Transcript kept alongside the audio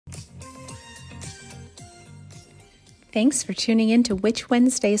Thanks for tuning in to Witch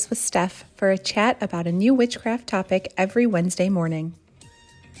Wednesdays with Steph for a chat about a new witchcraft topic every Wednesday morning.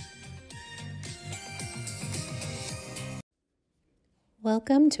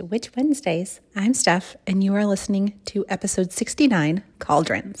 Welcome to Witch Wednesdays. I'm Steph, and you are listening to episode 69,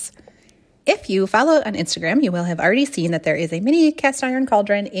 Cauldrons. If you follow on Instagram, you will have already seen that there is a mini cast iron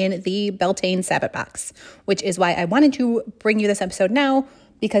cauldron in the Beltane Sabbat box, which is why I wanted to bring you this episode now,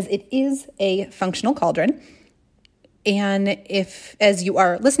 because it is a functional cauldron. And if, as you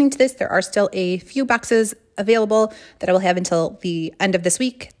are listening to this, there are still a few boxes available that I will have until the end of this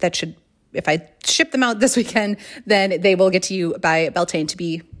week. That should, if I ship them out this weekend, then they will get to you by Beltane to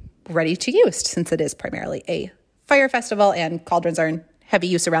be ready to use, since it is primarily a fire festival and cauldrons are in heavy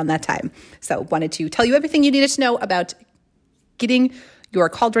use around that time. So wanted to tell you everything you needed to know about getting your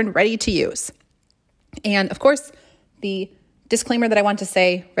cauldron ready to use. And of course, the disclaimer that I want to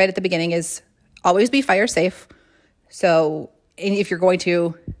say right at the beginning is always be fire safe. So if you're going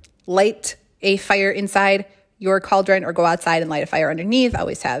to light a fire inside your cauldron or go outside and light a fire underneath,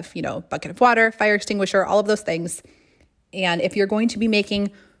 always have, a bucket of water, fire extinguisher, all of those things. And if you're going to be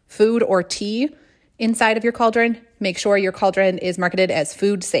making food or tea inside of your cauldron, make sure your cauldron is marketed as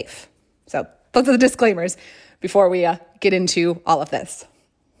food safe. So those are the disclaimers before we get into all of this.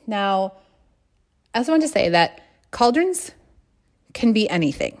 Now, I also want to say that cauldrons can be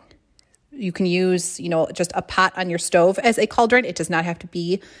anything. You can use, just a pot on your stove as a cauldron. It does not have to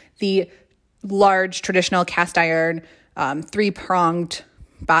be the large traditional cast iron, three-pronged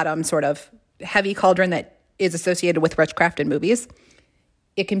bottom sort of heavy cauldron that is associated with witchcraft in movies.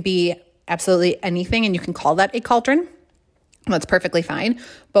 It can be absolutely anything, and you can call that a cauldron. That's perfectly fine.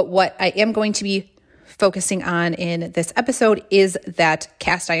 But what I am going to be focusing on in this episode is that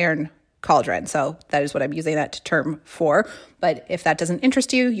cast iron cauldron. So that is what I'm using that term for. But if that doesn't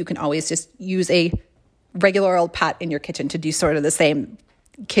interest you, you can always just use a regular old pot in your kitchen to do sort of the same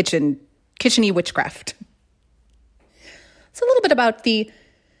kitchen-y witchcraft. So a little bit about the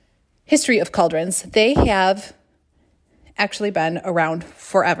history of cauldrons. They have actually been around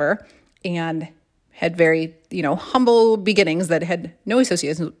forever and had very, humble beginnings that had no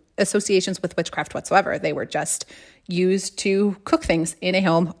associations with witchcraft whatsoever. They were just used to cook things in a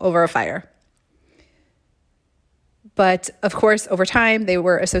home over a fire. But of course, over time, they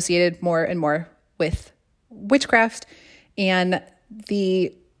were associated more and more with witchcraft, and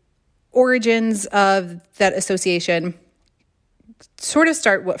the origins of that association sort of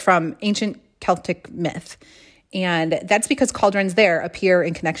start from ancient Celtic myth. And that's because cauldrons there appear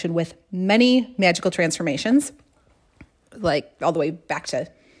in connection with many magical transformations, like all the way back to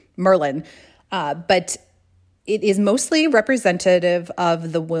Merlin. But it is mostly representative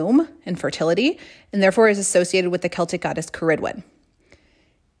of the womb and fertility, and therefore is associated with the Celtic goddess Ceridwen.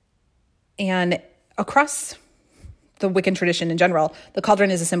 And across the Wiccan tradition in general, the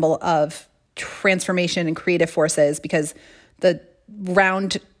cauldron is a symbol of transformation and creative forces, because the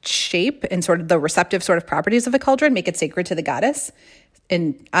round shape and sort of the receptive sort of properties of a cauldron make it sacred to the goddess,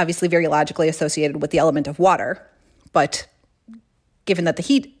 and obviously very logically associated with the element of water. But given that the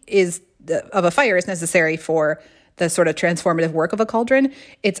heat of a fire is necessary for the sort of transformative work of a cauldron,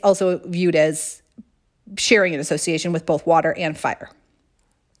 it's also viewed as sharing an association with both water and fire.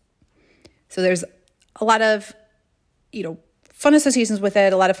 So there's a lot of, fun associations with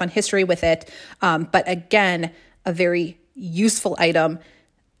it, a lot of fun history with it. But again, a very useful item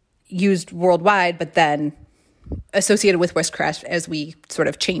used worldwide, but then associated with witchcraft as we sort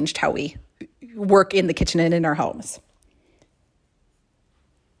of changed how we work in the kitchen and in our homes.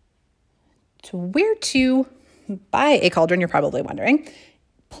 So where to buy a cauldron, you're probably wondering.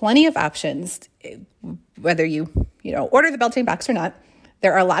 Plenty of options, whether you order the Beltane box or not.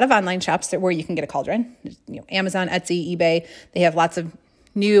 There are a lot of online shops where you can get a cauldron. Amazon, Etsy, eBay. They have lots of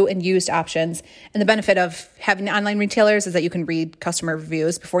new and used options. And the benefit of having online retailers is that you can read customer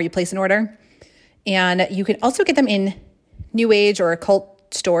reviews before you place an order. And you can also get them in New Age or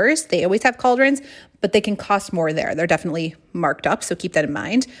occult stores. They always have cauldrons, but they can cost more there. They're definitely marked up, so keep that in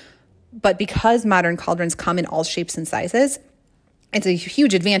mind. But because modern cauldrons come in all shapes and sizes, it's a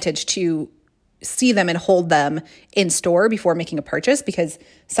huge advantage to see them and hold them in store before making a purchase, because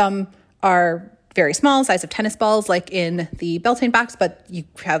some are very small, size of tennis balls, like in the Beltane box, but you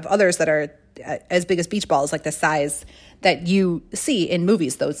have others that are as big as beach balls, like the size that you see in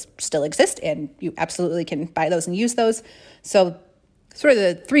movies. Those still exist, and you absolutely can buy those and use those. So sort of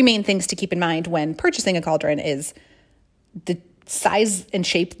the three main things to keep in mind when purchasing a cauldron is the size and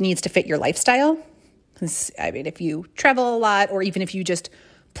shape needs to fit your lifestyle. If you travel a lot, or even if you just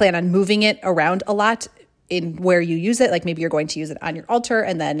plan on moving it around a lot in where you use it, like maybe you're going to use it on your altar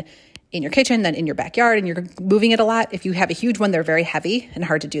and then in your kitchen than in your backyard and you're moving it a lot. If you have a huge one, they're very heavy and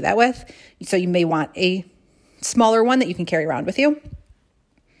hard to do that with. So you may want a smaller one that you can carry around with you.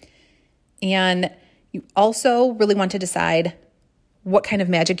 And you also really want to decide what kind of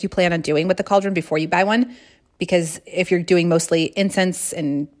magic you plan on doing with the cauldron before you buy one. Because if you're doing mostly incense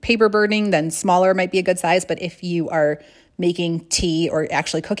and paper burning, then smaller might be a good size. But if you are making tea or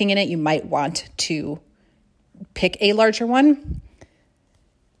actually cooking in it, you might want to pick a larger one.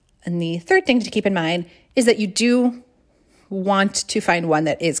 And the third thing to keep in mind is that you do want to find one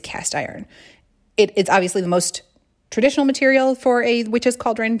that is cast iron. It's obviously the most traditional material for a witch's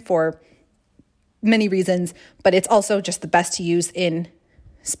cauldron for many reasons, but it's also just the best to use in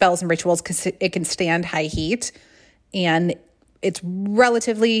spells and rituals because it can stand high heat and it's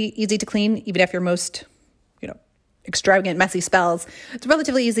relatively easy to clean, even if your most, extravagant, messy spells. It's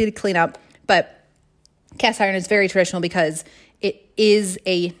relatively easy to clean up, but cast iron is very traditional because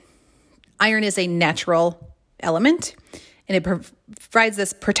iron is a natural element and it provides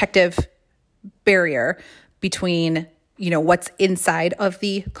this protective barrier between, what's inside of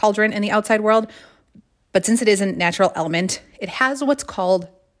the cauldron and the outside world. But since it is a natural element, it has what's called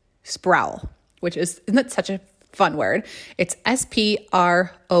sproul, which isn't that such a fun word? It's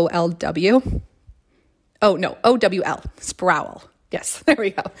SPROLW. Oh, no, OWL, sproul. Yes, there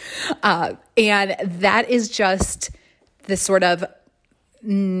we go. And that is just this sort of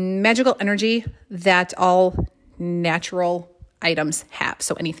magical energy that all natural items have.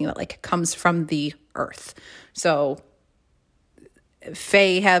 So anything that comes from the earth. So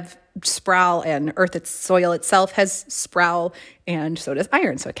Fae have sproul and soil itself has sproul and so does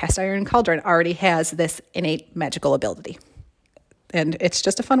iron. So a cast iron cauldron already has this innate magical ability. And it's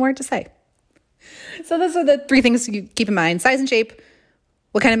just a fun word to say. So those are the three things you keep in mind: size and shape,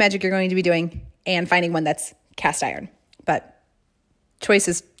 what kind of magic you're going to be doing, and finding one that's cast iron. But choice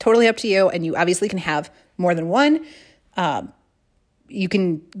is totally up to you, and you obviously can have more than one. You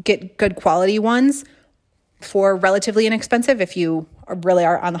can get good quality ones for relatively inexpensive if you really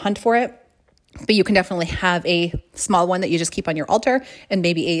are on the hunt for it. But you can definitely have a small one that you just keep on your altar and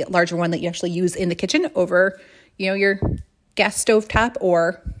maybe a larger one that you actually use in the kitchen over, your gas stove top,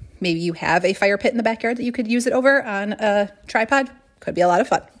 or maybe you have a fire pit in the backyard that you could use it over on a tripod. Could be a lot of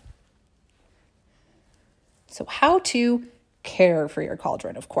fun. So how to care for your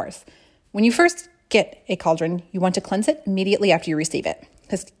cauldron, of course. When you first get a cauldron, you want to cleanse it immediately after you receive it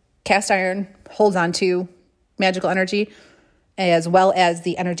because cast iron holds on to magical energy as well as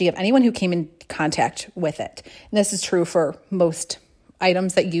the energy of anyone who came in contact with it. And this is true for most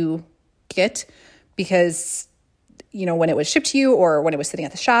items that you get because, when it was shipped to you or when it was sitting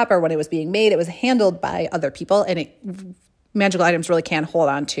at the shop or when it was being made, it was handled by other people, and magical items really can hold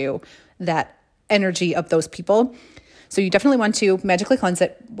on to that energy of those people. So you definitely want to magically cleanse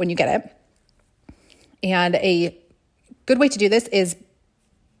it when you get it. And a good way to do this is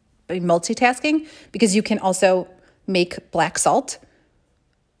by multitasking, because you can also make black salt,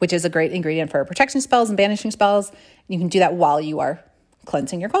 which is a great ingredient for protection spells and banishing spells. You can do that while you are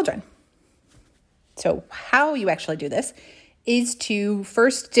cleansing your cauldron. So how you actually do this is to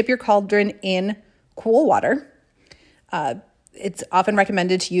first dip your cauldron in cool water. It's often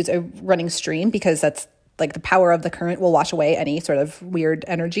recommended to use a running stream because that's the power of the current will wash away any sort of weird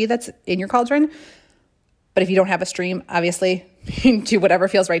energy that's in your cauldron. But if you don't have a stream, obviously, you can do whatever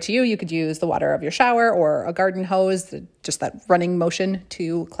feels right to you. You could use the water of your shower or a garden hose, just that running motion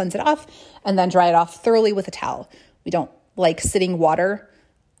to cleanse it off, and then dry it off thoroughly with a towel. We don't like sitting water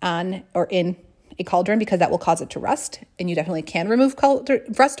on or in a cauldron because that will cause it to rust. And you definitely can remove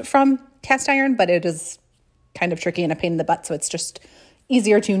rust from cast iron, but it is kind of tricky and a pain in the butt. So it's just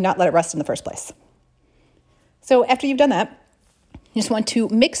easier to not let it rust in the first place. So after you've done that, you just want to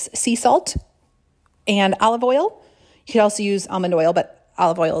mix sea salt and olive oil. You could also use almond oil, but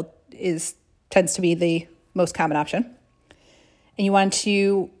olive oil tends to be the most common option. And you want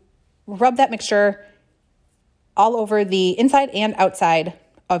to rub that mixture all over the inside and outside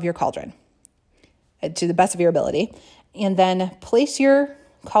of your cauldron to the best of your ability. And then place your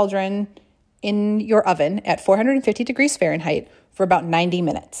cauldron in your oven at 450 degrees Fahrenheit for about 90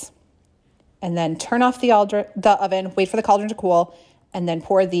 minutes. And then turn off the oven, wait for the cauldron to cool, and then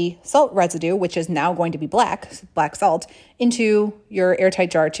pour the salt residue, which is now going to be black salt, into your airtight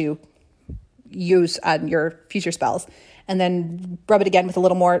jar to use on your future spells. And then rub it again with a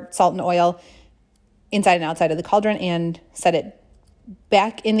little more salt and oil inside and outside of the cauldron and set it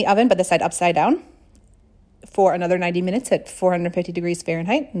back in the oven, but the side upside down, for another 90 minutes at 450 degrees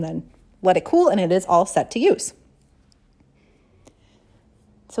Fahrenheit, and then let it cool, and it is all set to use.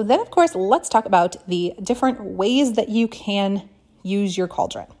 So then, of course, let's talk about the different ways that you can use your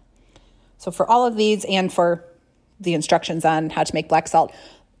cauldron. So for all of these and for the instructions on how to make black salt,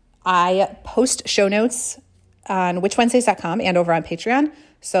 I post show notes on witchwednesdays.com and over on Patreon.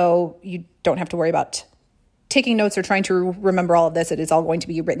 So you don't have to worry about taking notes or trying to remember all of this. It is all going to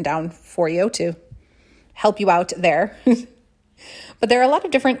be written down for you to help you out there. But there are a lot of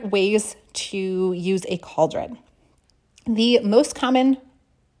different ways to use a cauldron. The most common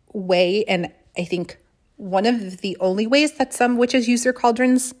way, and I think one of the only ways that some witches use their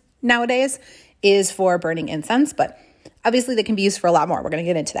cauldrons nowadays, is for burning incense, but obviously they can be used for a lot more. We're going to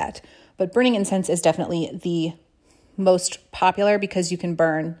get into that. But burning incense is definitely the most popular because you can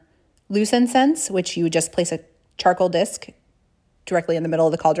burn loose incense, which you just place a charcoal disc directly in the middle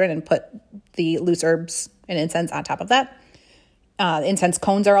of the cauldron and put the loose herbs and incense on top of that. Incense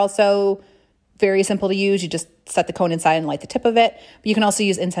cones are also very simple to use. You just set the cone inside and light the tip of it. But you can also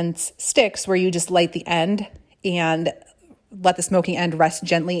use incense sticks where you just light the end and let the smoking end rest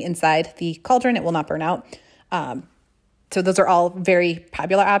gently inside the cauldron. It will not burn out. So those are all very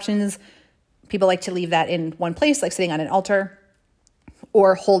popular options. People like to leave that in one place, like sitting on an altar,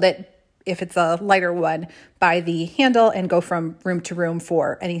 or hold it, if it's a lighter one, by the handle and go from room to room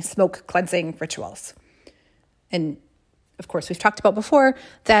for any smoke cleansing rituals. And of course, we've talked about before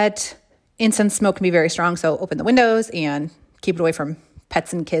that incense smoke can be very strong, so open the windows and keep it away from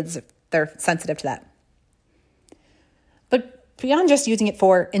pets and kids if they're sensitive to that. But beyond just using it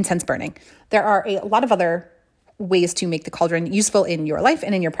for incense burning, there are a lot of other ways to make the cauldron useful in your life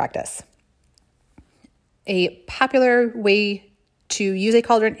and in your practice. A popular way to use a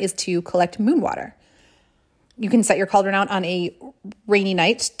cauldron is to collect moon water. You can set your cauldron out on a rainy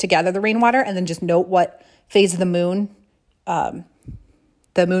night to gather the rainwater and then just note what phase of the moon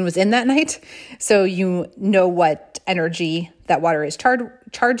was in that night. So you know what energy that water is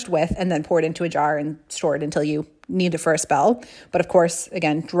charged with, and then pour it into a jar and store it until you need it for a spell. But of course,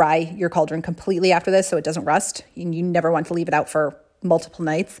 again, dry your cauldron completely after this so it doesn't rust. And you never want to leave it out for multiple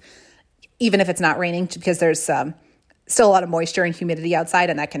nights, even if it's not raining, because there's still a lot of moisture and humidity outside,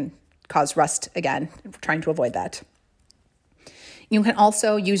 and that can cause rust again. We're trying to avoid that. You can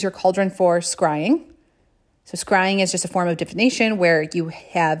also use your cauldron for scrying. So scrying is just a form of divination where you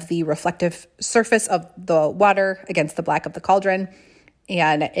have the reflective surface of the water against the black of the cauldron,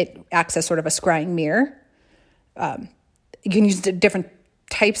 and it acts as sort of a scrying mirror. You can use different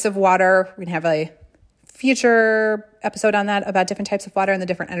types of water. We're going to have a future episode on that about different types of water and the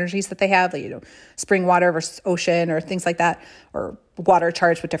different energies that they have, like, spring water versus ocean or things like that, or water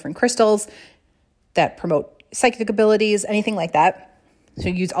charged with different crystals that promote psychic abilities, anything like that. So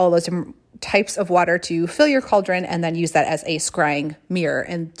you use all of those different types of water to fill your cauldron and then use that as a scrying mirror.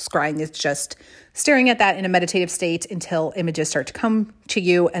 And scrying is just staring at that in a meditative state until images start to come to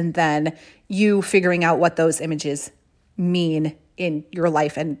you, and then you figuring out what those images mean in your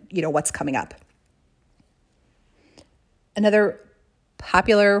life and, what's coming up. Another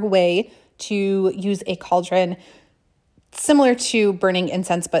popular way to use a cauldron, similar to burning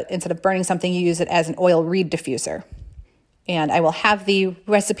incense, but instead of burning something, you use it as an oil reed diffuser. And I will have the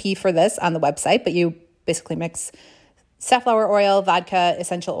recipe for this on the website, but you basically mix safflower oil, vodka,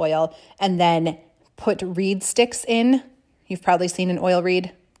 essential oil, and then put reed sticks in. You've probably seen an oil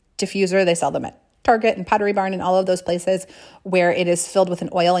reed diffuser. They sell them at Target and Pottery Barn and all of those places, where it is filled with an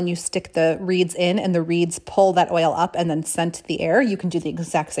oil and you stick the reeds in and the reeds pull that oil up and then scent the air. You can do the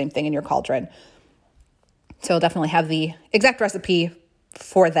exact same thing in your cauldron. So I'll definitely have the exact recipe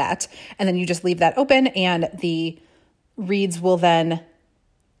for that. And then you just leave that open, and the reeds will then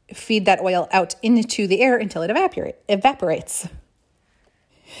feed that oil out into the air until it evaporates.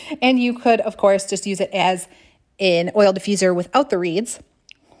 And you could, of course, just use it as an oil diffuser without the reeds,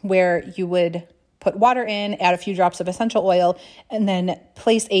 where you would put water in, add a few drops of essential oil, and then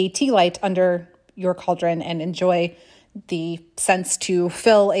place a tea light under your cauldron and enjoy the scents to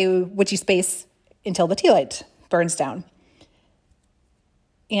fill a witchy space until the tea light burns down.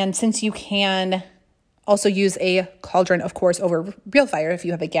 And since you can also use a cauldron, of course, over real fire, if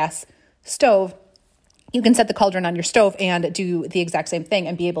you have a gas stove, you can set the cauldron on your stove and do the exact same thing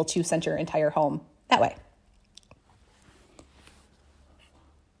and be able to scent your entire home that way.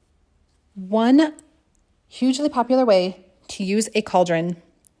 One hugely popular way to use a cauldron,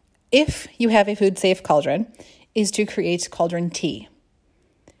 if you have a food-safe cauldron, is to create cauldron tea.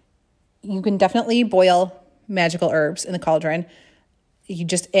 You can definitely boil magical herbs in the cauldron. You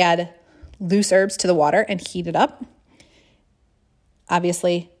just add loose herbs to the water and heat it up.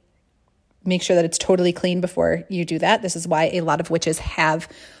 Obviously, make sure that it's totally clean before you do that. This is why a lot of witches have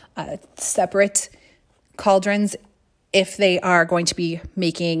separate cauldrons if they are going to be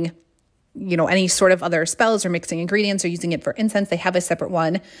making any sort of other spells or mixing ingredients or using it for incense, they have a separate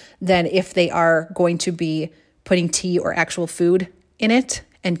one than if they are going to be putting tea or actual food in it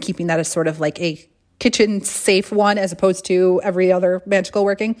and keeping that as sort of like a kitchen safe one as opposed to every other magical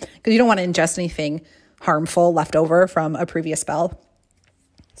working, because you don't want to ingest anything harmful left over from a previous spell.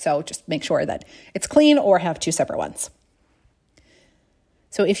 So just make sure that it's clean or have two separate ones.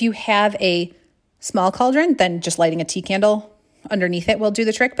 So if you have a small cauldron, then just lighting a tea candle underneath it will do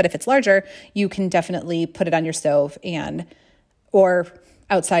the trick. But if it's larger, you can definitely put it on your stove or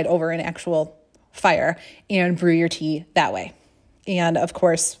outside over an actual fire and brew your tea that way. And of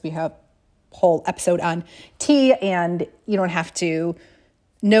course, we have a whole episode on tea, and you don't have to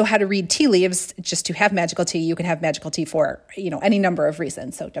know how to read tea leaves just to have magical tea. You can have magical tea for, any number of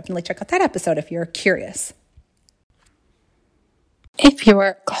reasons. So definitely check out that episode if you're curious. If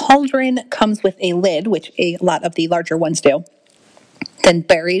your cauldron comes with a lid, which a lot of the larger ones do, then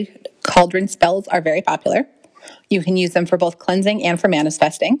buried cauldron spells are very popular. You can use them for both cleansing and for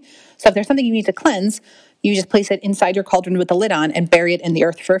manifesting. So if there's something you need to cleanse, you just place it inside your cauldron with the lid on and bury it in the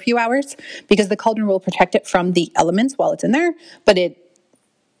earth for a few hours, because the cauldron will protect it from the elements while it's in there, but it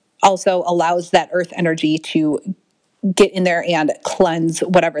also allows that earth energy to get in there and cleanse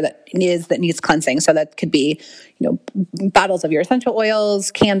whatever that is that needs cleansing. So that could be, bottles of your essential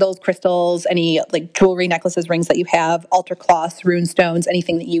oils, candles, crystals, any like jewelry, necklaces, rings that you have, altar cloths, rune stones,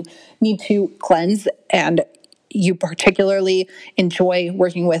 anything that you need to cleanse and you particularly enjoy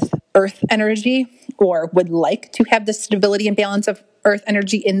working with earth energy or would like to have the stability and balance of earth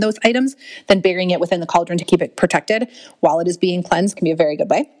energy in those items, then burying it within the cauldron to keep it protected while it is being cleansed can be a very good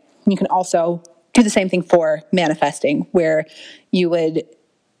way. You can also do the same thing for manifesting, where you would,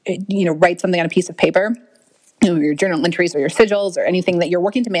 write something on a piece of paper, your journal entries or your sigils or anything that you're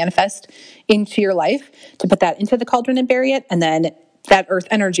working to manifest into your life, to put that into the cauldron and bury it. And then that earth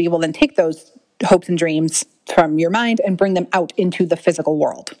energy will then take those hopes and dreams from your mind and bring them out into the physical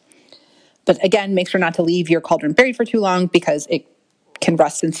world. But again, make sure not to leave your cauldron buried for too long, because it can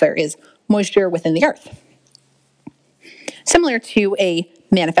rust since there is moisture within the earth. Similar to a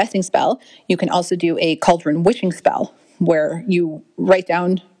manifesting spell, you can also do a cauldron wishing spell, where you write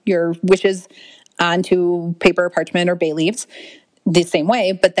down your wishes onto paper, parchment, or bay leaves the same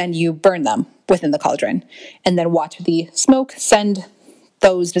way, but then you burn them within the cauldron and then watch the smoke send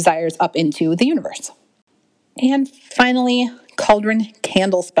those desires up into the universe. And finally, cauldron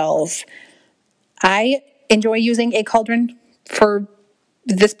candle spells. I enjoy using a cauldron for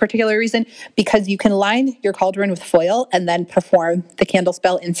this particular reason, because you can line your cauldron with foil and then perform the candle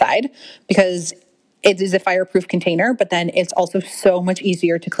spell inside, because it is a fireproof container, but then it's also so much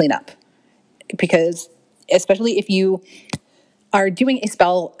easier to clean up, because especially if you are doing a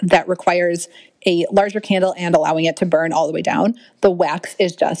spell that requires a larger candle and allowing it to burn all the way down, the wax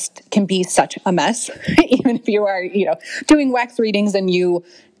can be such a mess. Even if you are, doing wax readings and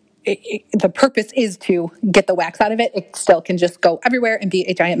the purpose is to get the wax out of it, it still can just go everywhere and be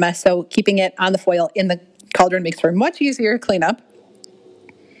a giant mess. So keeping it on the foil in the cauldron makes for much easier cleanup.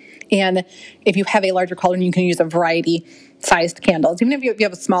 And if you have a larger cauldron, you can use a variety sized candles. Even if you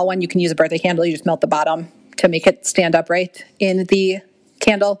have a small one, you can use a birthday candle. You just melt the bottom to make it stand upright in the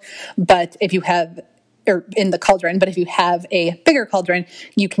candle. But if you have, or in the cauldron, but if you have a bigger cauldron,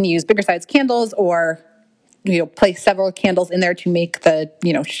 you can use bigger sized candles, or place several candles in there to make the,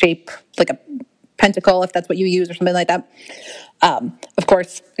 shape like a pentacle, if that's what you use, or something like that. Of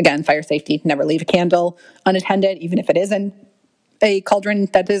course, again, fire safety, never leave a candle unattended, even if it is in a cauldron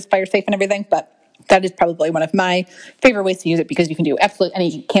that is fire safe and everything. But that is probably one of my favorite ways to use it, because you can do absolutely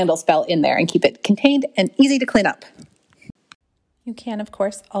any candle spell in there and keep it contained and easy to clean up. You can, of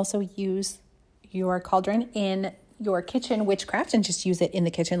course, also use your cauldron in your kitchen witchcraft and just use it in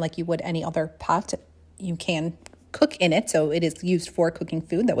the kitchen like you would any other pot. You can cook in it, so it is used for cooking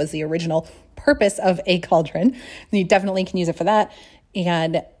food. That was the original purpose of a cauldron. You definitely can use it for that,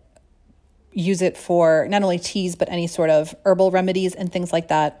 and use it for not only teas, but any sort of herbal remedies and things like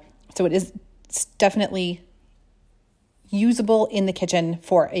that. So it's definitely usable in the kitchen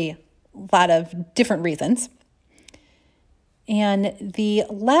for a lot of different reasons. And the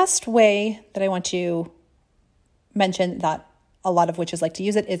last way that I want to mention that a lot of witches like to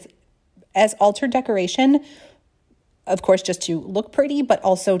use it is as altar decoration, of course, just to look pretty, but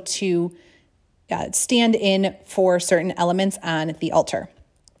also to stand in for certain elements on the altar.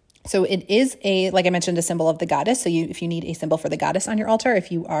 So it is like I mentioned, a symbol of the goddess. So if you need a symbol for the goddess on your altar,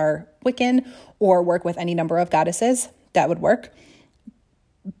 if you are Wiccan or work with any number of goddesses, that would work.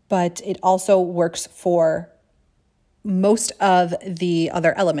 But it also works for most of the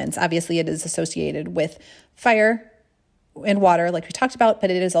other elements. Obviously, it is associated with fire and water, like we talked about, but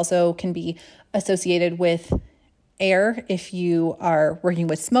it is also can be associated with air if you are working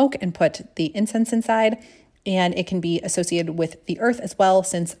with smoke and put the incense inside. And it can be associated with the earth as well,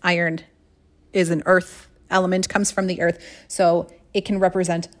 since iron is an earth element, comes from the earth. So it can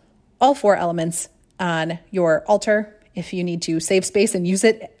represent all 4 elements on your altar if you need to save space and use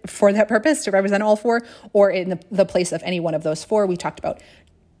it for that purpose to represent all 4, or in the place of any one of those 4. We talked about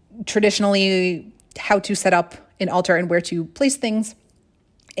traditionally how to set up an altar and where to place things,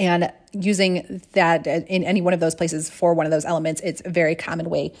 and using that in any one of those places for one of those elements. It's a very common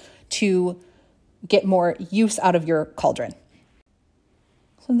way to get more use out of your cauldron.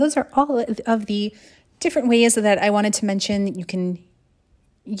 So those are all of the different ways that I wanted to mention. You can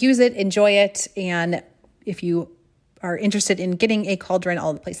use it, enjoy it, and if you are interested in getting a cauldron,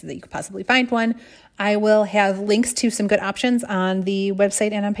 all the places that you could possibly find one, I will have links to some good options on the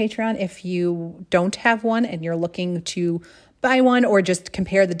website and on Patreon. If you don't have one and you're looking to buy one or just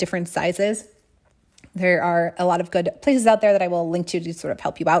compare the different sizes, there are a lot of good places out there that I will link to sort of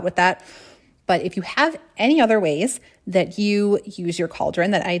help you out with that. But if you have any other ways that you use your cauldron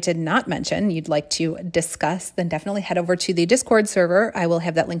that I did not mention, you'd like to discuss, then definitely head over to the Discord server. I will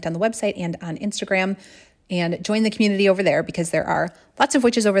have that linked on the website and on Instagram, and join the community over there, because there are lots of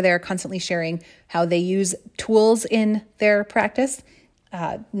witches over there constantly sharing how they use tools in their practice.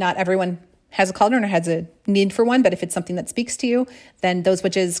 Not everyone has a cauldron or has a need for one, but if it's something that speaks to you, then those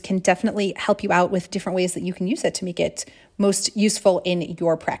witches can definitely help you out with different ways that you can use it to make it most useful in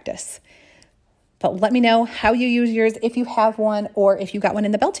your practice. But let me know how you use yours, if you have one, or if you got one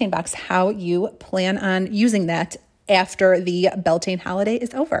in the Beltane box, how you plan on using that after the Beltane holiday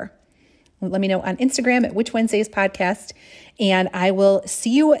is over. Let me know on Instagram at Witch Wednesdays Podcast, and I will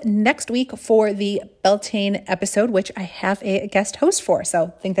see you next week for the Beltane episode, which I have a guest host for. So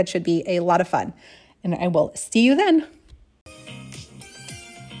I think that should be a lot of fun, and I will see you then.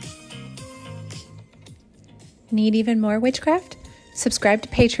 Need even more witchcraft? Subscribe to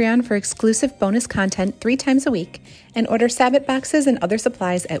Patreon for exclusive bonus content 3 times a week, and order Sabbath boxes and other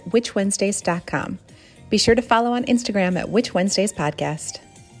supplies at witchwednesdays.com. Be sure to follow on Instagram at Witch Wednesdays Podcast.